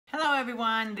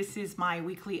everyone, this is my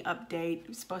weekly update. It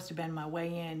was supposed to have been my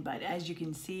weigh-in, but as you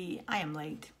can see, I am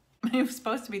late. It was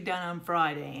supposed to be done on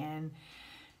Friday and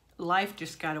life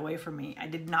just got away from me. I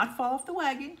did not fall off the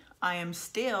wagon. I am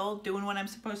still doing what I'm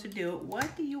supposed to do.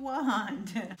 What do you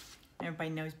want?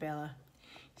 Everybody knows Bella.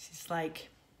 She's like,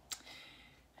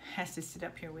 has to sit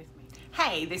up here with me.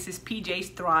 Hey, this is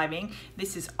Pjs Thriving.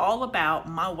 This is all about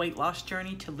my weight loss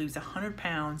journey to lose 100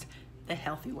 pounds the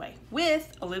healthy way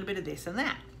with a little bit of this and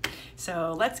that.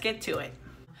 So let's get to it.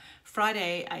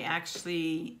 Friday, I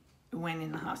actually went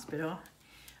in the hospital.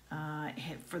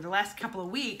 For the last couple of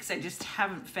weeks, I just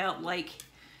haven't felt like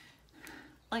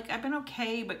I've been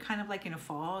okay, but kind of like in a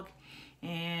fog.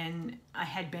 And I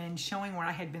had been showing where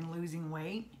I had been losing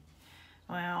weight.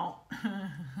 Well,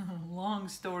 long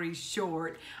story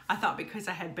short, I thought because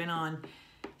I had been on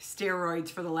steroids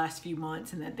for the last few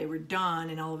months and that they were done,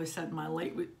 and all of a sudden my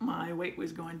weight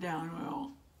was going down.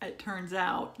 Well, it turns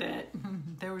out that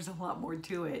there was a lot more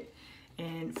to it.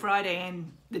 And Friday,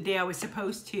 and the day I was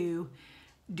supposed to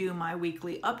do my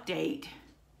weekly update,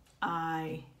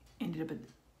 I ended up at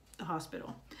the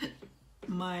hospital.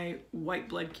 My white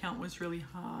blood count was really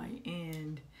high,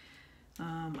 and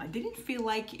I didn't feel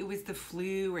like it was the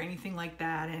flu or anything like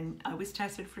that, and I was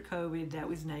tested for COVID. That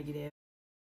was negative.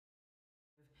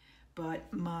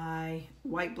 But my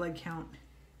white blood count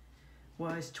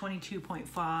was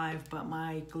 22.5, but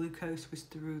my glucose was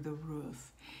through the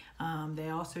roof. They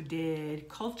also did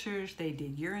cultures, they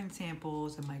did urine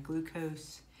samples, and my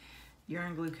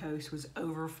urine glucose was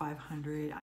over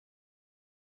 500. I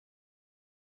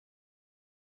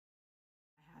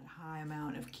had a high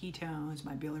amount of ketones,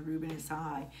 my bilirubin is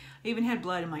high. I even had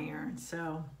blood in my urine.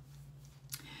 So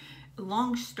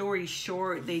long story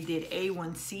short, they did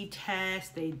A1C tests,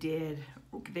 they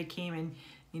came in,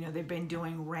 they've been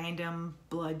doing random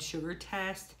blood sugar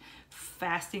tests,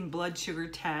 fasting blood sugar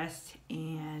tests,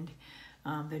 and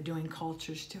they're doing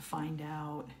cultures to find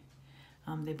out.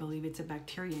 They believe it's a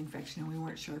bacteria infection, and we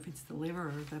weren't sure if it's the liver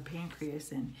or the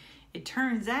pancreas. And it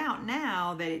turns out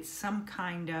now that it's some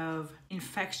kind of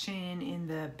infection in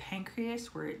the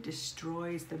pancreas where it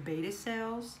destroys the beta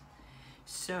cells.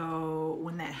 So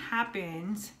when that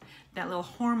happens, that little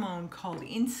hormone called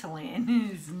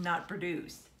insulin is not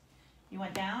produced. You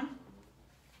went down?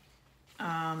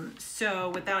 So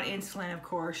without insulin, of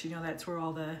course, that's where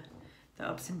all the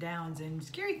ups and downs and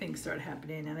scary things started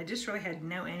happening. And I just really had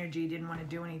no energy, didn't want to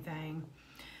do anything.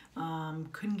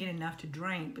 Couldn't get enough to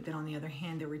drink, but then on the other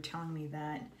hand, they were telling me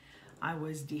that I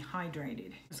was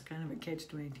dehydrated. It was kind of a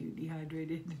catch-22,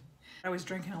 dehydrated. I was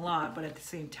drinking a lot, but at the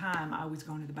same time, I was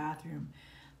going to the bathroom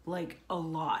like a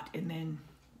lot and then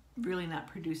really not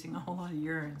producing a whole lot of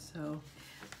urine. So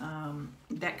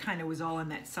that kind of was all in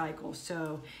that cycle.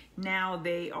 So now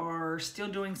they are still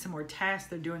doing some more tests.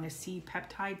 They're doing a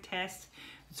C-peptide test.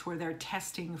 It's where they're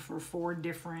testing for 4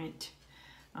 different,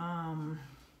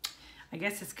 I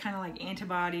guess it's kind of like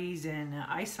antibodies and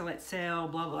isolate cell,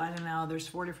 blah, blah, I don't know. There's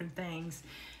 4 different things.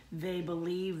 They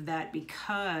believe that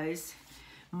because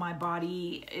my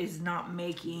body is not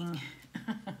making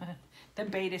the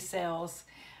beta cells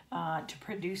to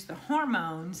produce the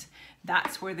hormones,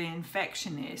 that's where the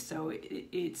infection is. So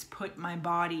it's put my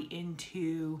body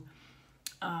into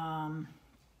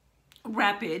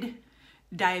rapid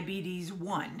diabetes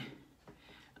 1.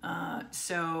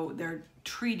 So they're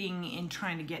treating and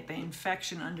trying to get the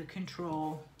infection under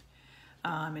control,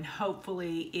 and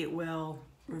hopefully it will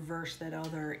reverse that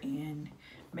other and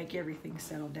make everything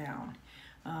settle down.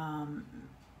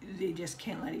 They just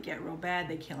can't let it get real bad.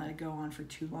 They can't let it go on for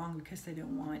too long because they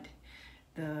don't want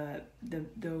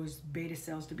those beta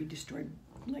cells to be destroyed,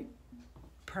 like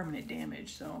permanent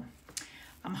damage. So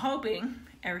I'm hoping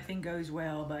everything goes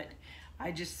well, but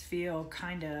I just feel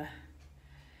kind of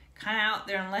out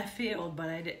there in left field. But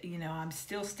I'm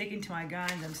still sticking to my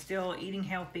guns. I'm still eating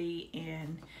healthy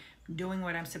and doing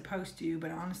what I'm supposed to. But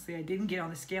honestly, I didn't get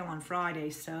on the scale on Friday,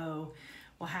 so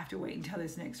we'll have to wait until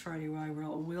this next Friday where I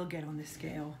will get on the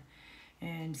scale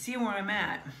and see where I'm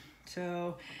at.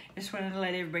 So I just wanted to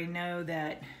let everybody know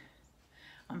that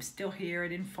I'm still here. I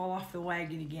didn't fall off the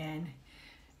wagon again.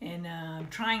 And I'm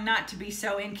trying not to be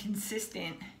so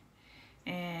inconsistent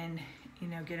and,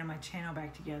 getting my channel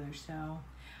back together. So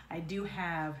I do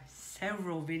have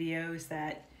several videos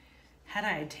that, had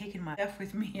I taken my stuff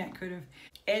with me, I could have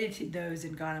edited those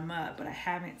and got them up, but I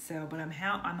haven't. So, but I'm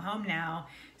home now,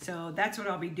 so that's what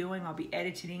I'll be doing. I'll be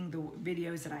editing the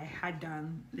videos that I had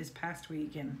done this past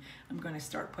week, and I'm going to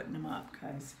start putting them up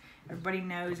because everybody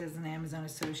knows as an Amazon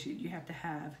associate, you have to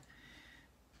have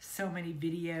so many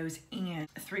videos and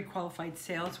 3 qualified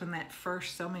sales within that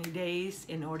first so many days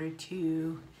in order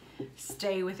to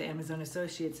stay with Amazon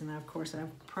Associates, and of course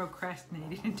I've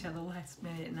procrastinated until the last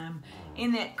minute, and I'm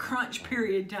in that crunch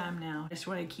period time now. I just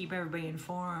want to keep everybody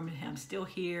informed. I'm still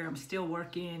here, I'm still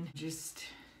working, just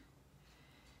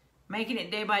making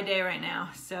it day by day right now.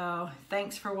 So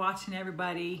thanks for watching,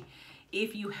 everybody.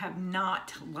 If you have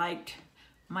not liked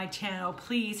my channel,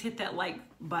 please hit that like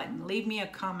button, leave me a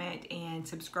comment, and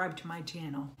subscribe to my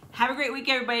channel. Have a great week,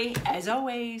 everybody. As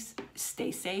always,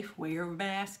 stay safe, wear your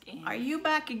mask. Are you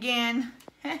back again?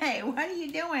 Hey, what are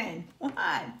you doing? What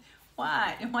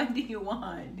do you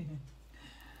want?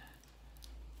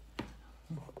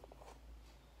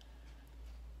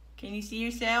 Can you see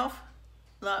yourself?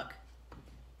 Look,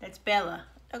 that's Bella.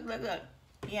 Look.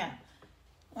 Yeah,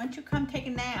 why don't you come take a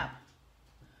nap?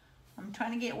 I'm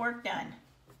trying to get work done.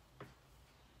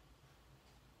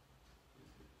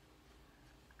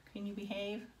 Can you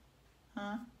behave?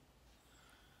 Huh?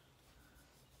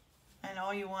 And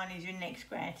all you want is your neck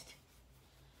scratched.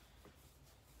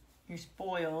 You're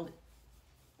spoiled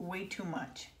way too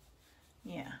much.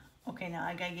 Yeah. Okay, now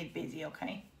I gotta get busy,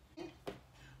 okay?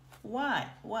 What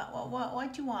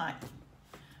you want?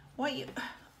 What you...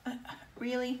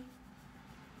 really?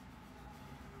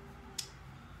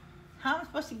 How am I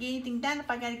supposed to get anything done if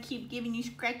I gotta keep giving you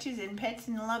scratches and pets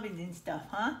and lovings and stuff,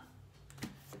 huh?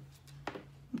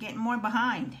 I'm getting more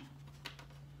behind.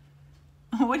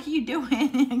 What are you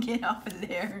doing? Get off of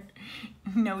there.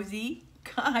 Nosy.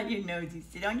 God, you're nosy.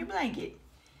 Sit on your blanket.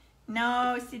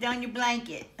 No, sit on your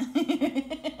blanket.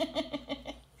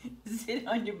 Sit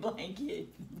on your blanket.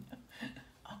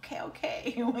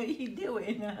 Okay. What are you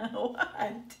doing?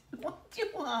 What do you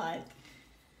want?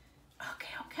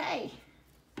 Okay.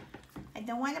 I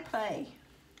don't want to play.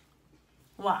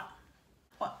 What?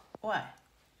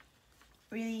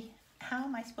 Really? How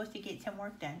am I supposed to get some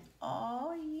work done?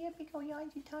 Oh, yeah, big old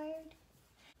yards, you tired?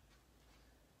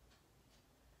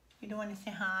 You don't want to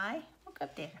say hi? Look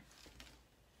up there.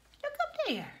 Look up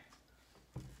there.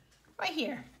 Right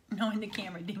here. No, in the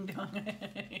camera, ding dong.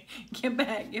 Get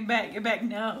back.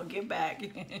 No, get back.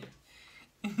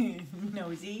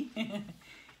 Nosy.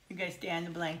 You gotta stay on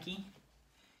the blankie.